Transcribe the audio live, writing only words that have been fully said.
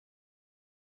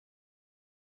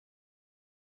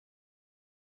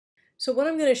So what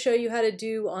I'm going to show you how to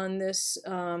do on this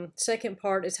second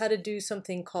part is how to do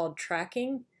something called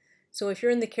tracking. So if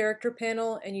you're in the character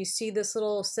panel and you see this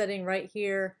little setting right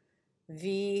here,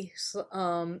 V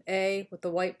A with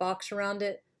the white box around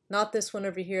it, not this one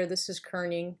over here, this is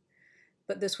kerning,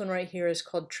 but this one right here is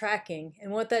called tracking.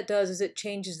 And what that does is it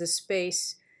changes the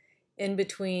space in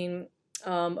between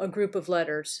a group of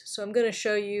letters. So I'm going to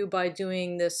show you by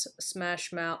doing this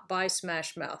smash mouth by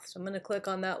smash mouth. So I'm going to click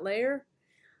on that layer.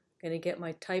 Going to get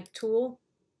my type tool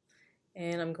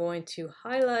and I'm going to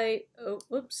highlight,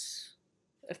 whoops,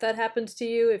 if that happens to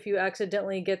you, if you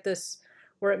accidentally get this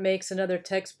where it makes another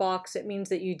text box, it means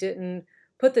that you didn't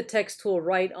put the text tool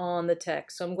right on the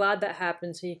text. So I'm glad that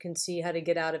happened so you can see how to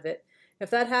get out of it. If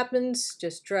that happens,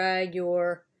 just drag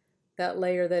that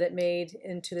layer that it made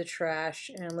into the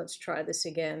trash, and let's try this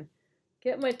again.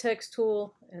 Get my text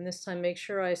tool and this time make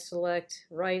sure I select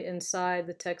right inside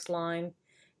the text line.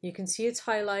 You can see it's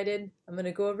highlighted. I'm going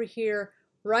to go over here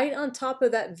right on top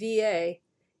of that VA.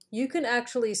 You can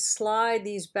actually slide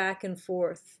these back and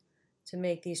forth to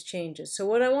make these changes. So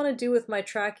what I want to do with my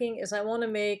tracking is I want to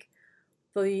make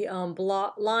the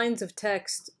lines of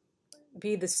text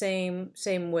be the same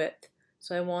width.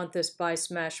 So I want this by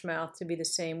smash mouth to be the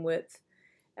same width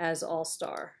as All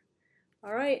Star.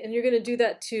 All right, and you're going to do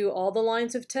that to all the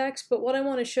lines of text, but what I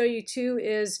want to show you too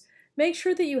is make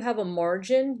sure that you have a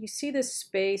margin. You see this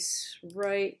space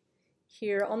right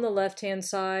here on the left-hand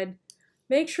side.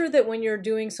 Make sure that when you're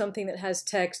doing something that has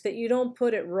text that you don't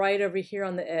put it right over here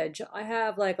on the edge. I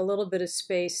have like a little bit of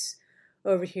space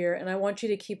over here, and I want you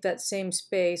to keep that same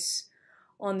space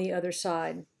on the other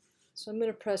side. So I'm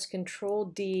going to press Control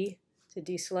D to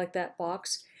deselect that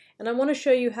box. And I want to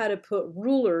show you how to put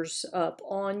rulers up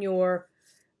on your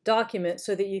document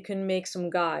so that you can make some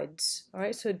guides. All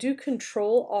right, so do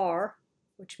Control R,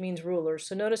 which means rulers.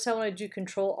 So notice how when I do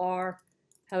Control R,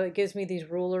 how it gives me these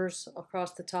rulers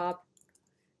across the top,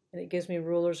 and it gives me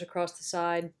rulers across the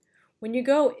side. When you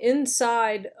go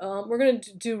inside, we're going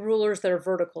to do rulers that are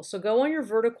vertical. So go on your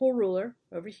vertical ruler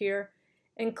over here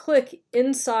and click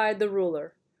inside the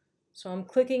ruler. So I'm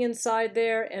clicking inside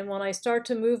there, and when I start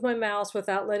to move my mouse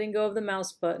without letting go of the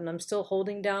mouse button, I'm still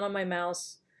holding down on my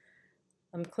mouse.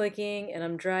 I'm clicking and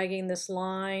I'm dragging this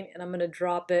line and I'm going to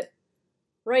drop it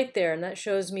right there, and that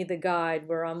shows me the guide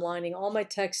where I'm lining all my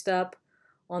text up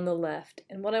on the left.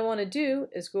 And what I want to do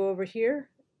is go over here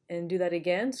and do that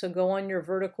again. So go on your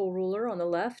vertical ruler on the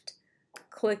left,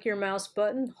 click your mouse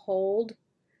button, hold,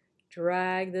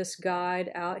 drag this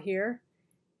guide out here,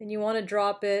 and you want to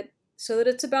drop it so that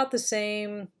it's about the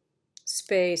same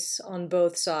space on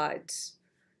both sides.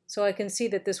 So I can see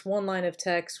that this one line of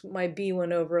text, my B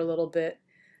went over a little bit,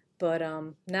 but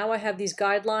now I have these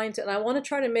guidelines, and I want to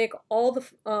try to make all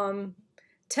the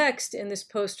text in this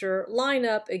poster line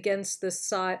up against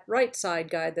the right side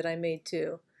guide that I made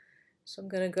too. So I'm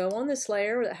going to go on this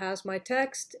layer that has my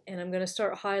text, and I'm going to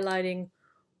start highlighting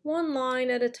one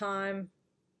line at a time,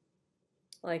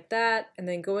 like that, and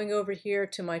then going over here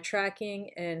to my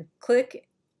tracking and click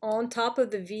on top of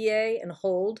the VA and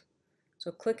hold. So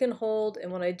click and hold,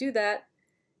 and when I do that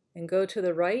and go to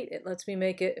the right, it lets me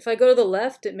make it. If I go to the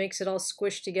left, it makes it all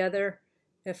squished together.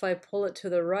 If I pull it to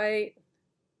the right,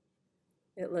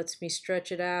 it lets me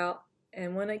stretch it out.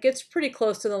 And when it gets pretty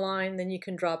close to the line, then you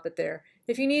can drop it there.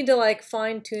 If you need to like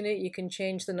fine tune it, you can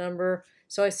change the number.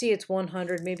 So I see it's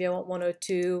 100, maybe I want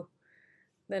 102.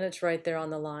 Then it's right there on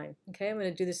the line. Okay, I'm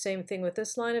going to do the same thing with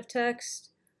this line of text.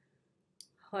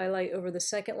 Highlight over the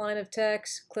second line of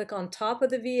text, click on top of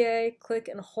the VA, click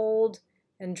and hold,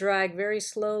 and drag very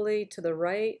slowly to the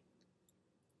right.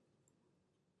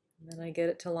 And then I get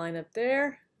it to line up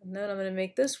there. And then I'm going to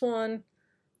make this one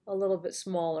a little bit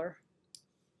smaller.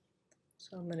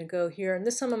 So I'm going to go here, and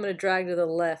this time I'm going to drag to the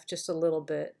left just a little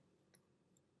bit.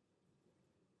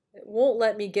 It won't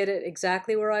let me get it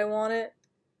exactly where I want it.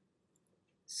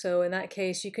 So in that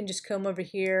case, you can just come over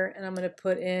here, and I'm going to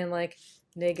put in like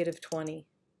 -20.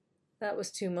 That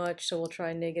was too much, so we'll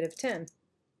try -10.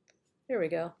 There we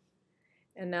go.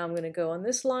 And now I'm going to go on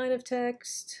this line of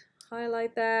text,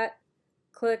 highlight that,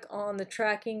 click on the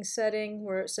tracking setting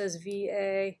where it says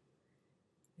VA,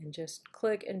 and just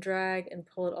click and drag and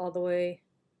pull it all the way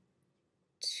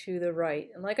to the right.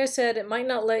 And like I said, it might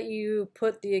not let you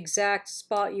put the exact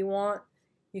spot you want.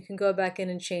 You can go back in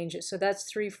and change it. So that's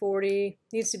 340,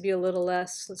 needs to be a little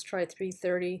less. Let's try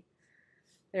 330.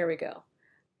 There we go.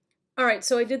 All right,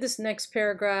 so I did this next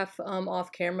paragraph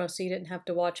off camera so you didn't have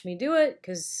to watch me do it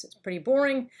because it's pretty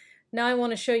boring. Now I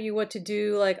want to show you what to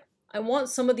do. Like, I want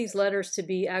some of these letters to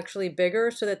be actually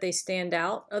bigger so that they stand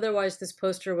out. Otherwise this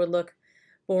poster would look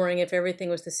boring if everything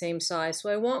was the same size. So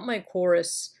I want my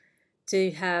chorus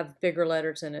to have bigger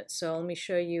letters in it. So let me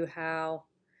show you how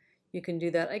you can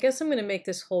do that. I guess I'm going to make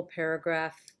this whole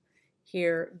paragraph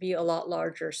here be a lot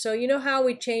larger. So you know how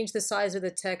we change the size of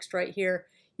the text right here?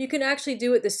 You can actually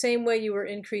do it the same way you were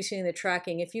increasing the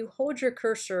tracking. If you hold your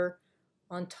cursor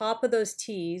on top of those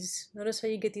T's, notice how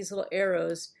you get these little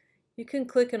arrows. You can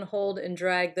click and hold and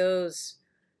drag those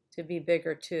to be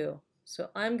bigger too. So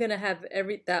I'm going to have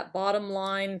that bottom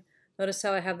line. Notice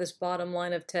how I have this bottom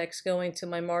line of text going to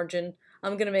my margin.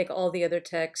 I'm going to make all the other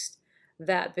text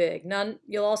that big. Now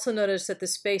you'll also notice that the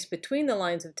space between the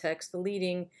lines of text, the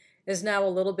leading, is now a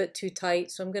little bit too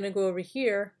tight. So I'm going to go over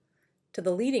here to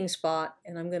the leading spot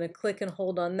and I'm going to click and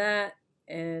hold on that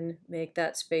and make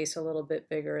that space a little bit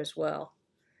bigger as well.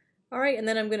 All right, and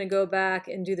then I'm going to go back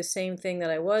and do the same thing that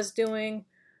I was doing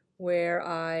where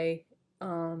I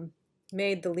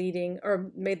made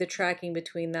the tracking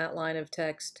between that line of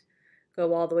text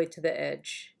go all the way to the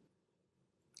edge.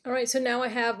 All right, so now I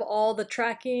have all the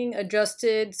tracking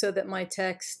adjusted so that my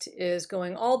text is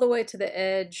going all the way to the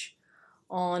edge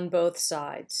on both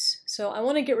sides. So I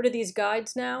want to get rid of these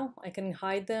guides now. I can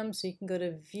hide them, so you can go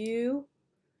to View,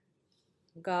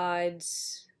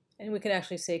 Guides, and we can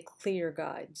actually say Clear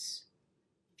Guides.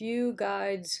 View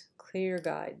Guides, Clear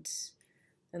Guides.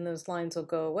 And those lines will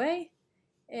go away.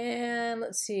 And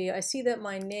let's see, I see that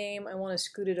my name, I want to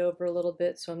scoot it over a little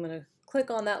bit, so I'm going to click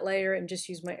on that layer and just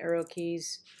use my arrow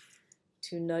keys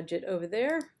to nudge it over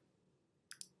there.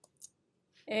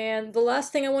 And the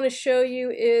last thing I want to show you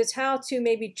is how to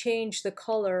maybe change the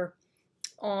color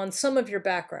on some of your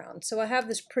background. So I have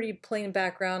this pretty plain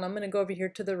background. I'm going to go over here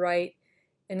to the right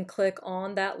and click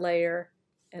on that layer.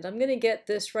 And I'm going to get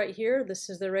this right here. This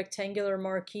is the rectangular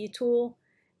marquee tool.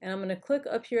 And I'm going to click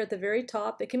up here at the very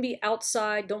top. It can be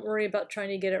outside. Don't worry about trying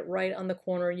to get it right on the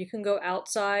corner. You can go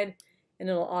outside and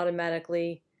it'll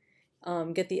automatically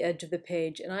get the edge of the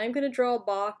page. And I'm going to draw a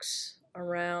box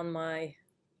around my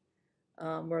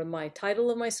where my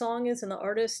title of my song is and the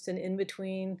artist, and in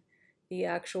between the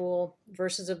actual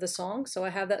verses of the song. So I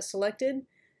have that selected.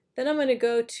 Then I'm going to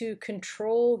go to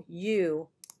Control U.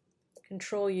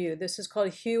 Control U. This is called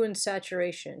hue and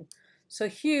saturation. So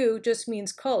hue just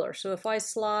means color. So if I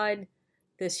slide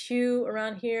this hue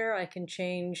around here, I can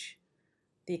change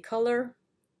the color.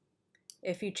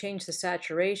 If you change the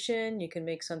saturation, you can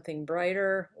make something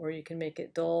brighter, or you can make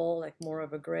it dull, like more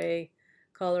of a gray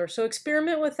color. So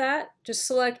experiment with that. Just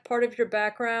select part of your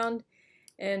background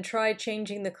and try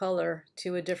changing the color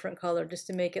to a different color just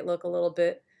to make it look a little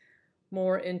bit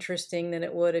more interesting than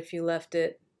it would if you left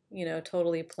it, you know,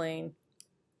 totally plain.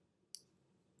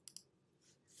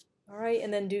 All right,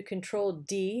 and then do Control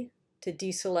D to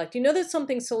deselect. You know that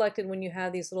something's selected when you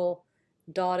have these little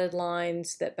dotted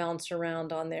lines that bounce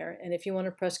around on there. And if you want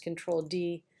to press Control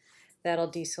D,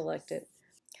 that'll deselect it.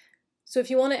 So if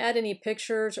you want to add any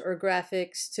pictures or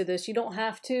graphics to this, you don't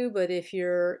have to, but if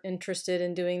you're interested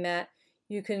in doing that,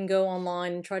 you can go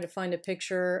online and try to find a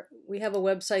picture. We have a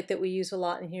website that we use a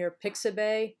lot in here,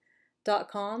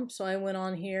 pixabay.com. So I went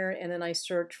on here and then I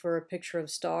searched for a picture of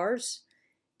stars.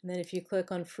 And then if you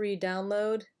click on free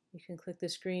download, you can click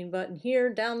this green button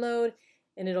here, download,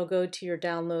 and it'll go to your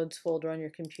downloads folder on your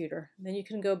computer. And then you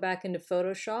can go back into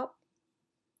Photoshop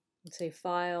and say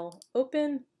File,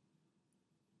 Open.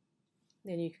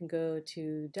 Then you can go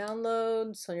to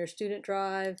Downloads on your student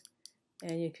drive,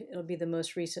 and it'll be the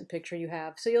most recent picture you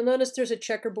have. So you'll notice there's a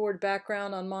checkerboard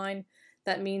background on mine.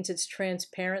 That means it's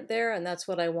transparent there, and that's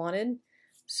what I wanted.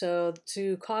 So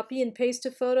to copy and paste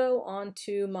a photo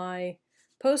onto my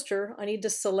poster, I need to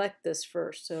select this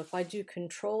first. So if I do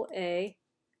Control A,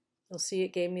 you'll see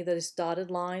it gave me those dotted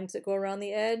lines that go around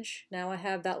the edge. Now I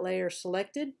have that layer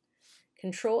selected.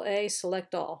 Control A,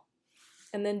 select all.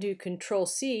 And then do Control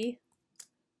C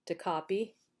to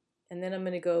copy. And then I'm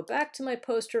going to go back to my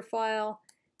poster file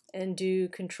and do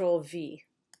Control V.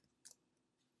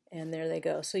 And there they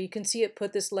go. So you can see it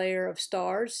put this layer of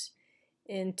stars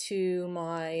into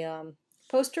my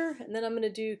poster. And then I'm going to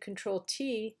do Control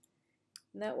T.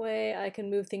 And that way I can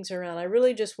move things around. I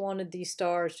really just wanted these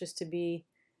stars just to be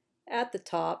at the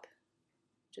top,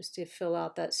 just to fill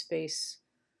out that space.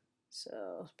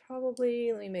 So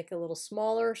probably, let me make it a little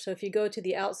smaller. So if you go to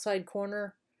the outside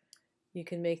corner, you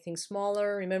can make things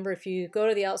smaller. Remember, if you go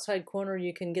to the outside corner,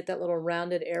 you can get that little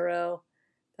rounded arrow.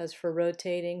 That's for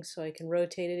rotating, so I can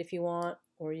rotate it if you want,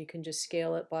 or you can just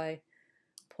scale it by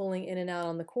pulling in and out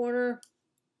on the corner.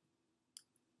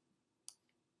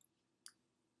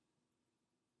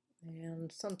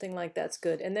 And something like that's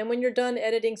good. And then when you're done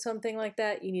editing something like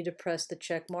that, you need to press the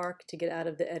check mark to get out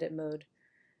of the edit mode.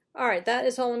 Alright, that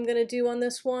is all I'm going to do on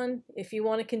this one. If you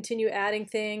want to continue adding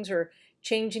things or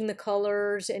changing the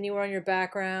colors anywhere on your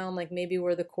background, like maybe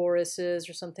where the chorus is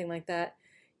or something like that,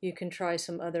 you can try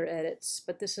some other edits.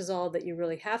 But this is all that you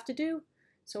really have to do.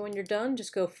 So when you're done,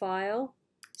 just go File,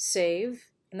 Save,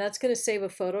 and that's going to save a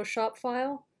Photoshop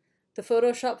file. The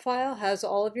Photoshop file has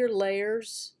all of your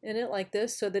layers in it like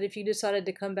this, so that if you decided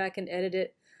to come back and edit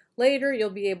it later, you'll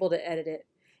be able to edit it.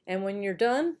 And when you're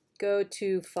done, go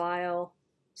to File,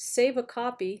 Save a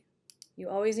Copy. You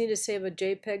always need to save a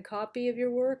JPEG copy of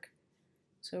your work.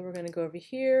 So we're going to go over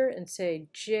here and say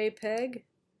JPEG.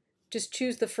 Just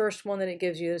choose the first one that it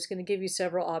gives you. It's going to give you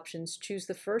several options. Choose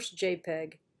the first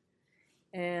JPEG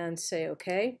and say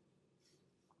OK.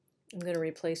 I'm going to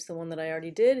replace the one that I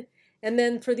already did. And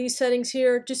then for these settings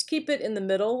here, just keep it in the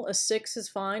middle. A 6 is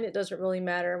fine. It doesn't really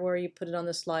matter where you put it on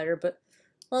the slider, but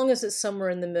as long as it's somewhere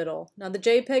in the middle. Now the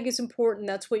JPEG is important.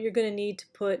 That's what you're going to need to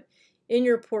put in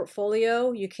your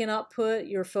portfolio. You cannot put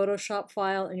your Photoshop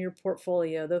file in your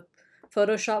portfolio. The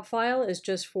Photoshop file is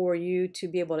just for you to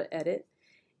be able to edit.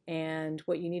 And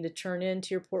what you need to turn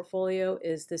into your portfolio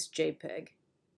is this JPEG.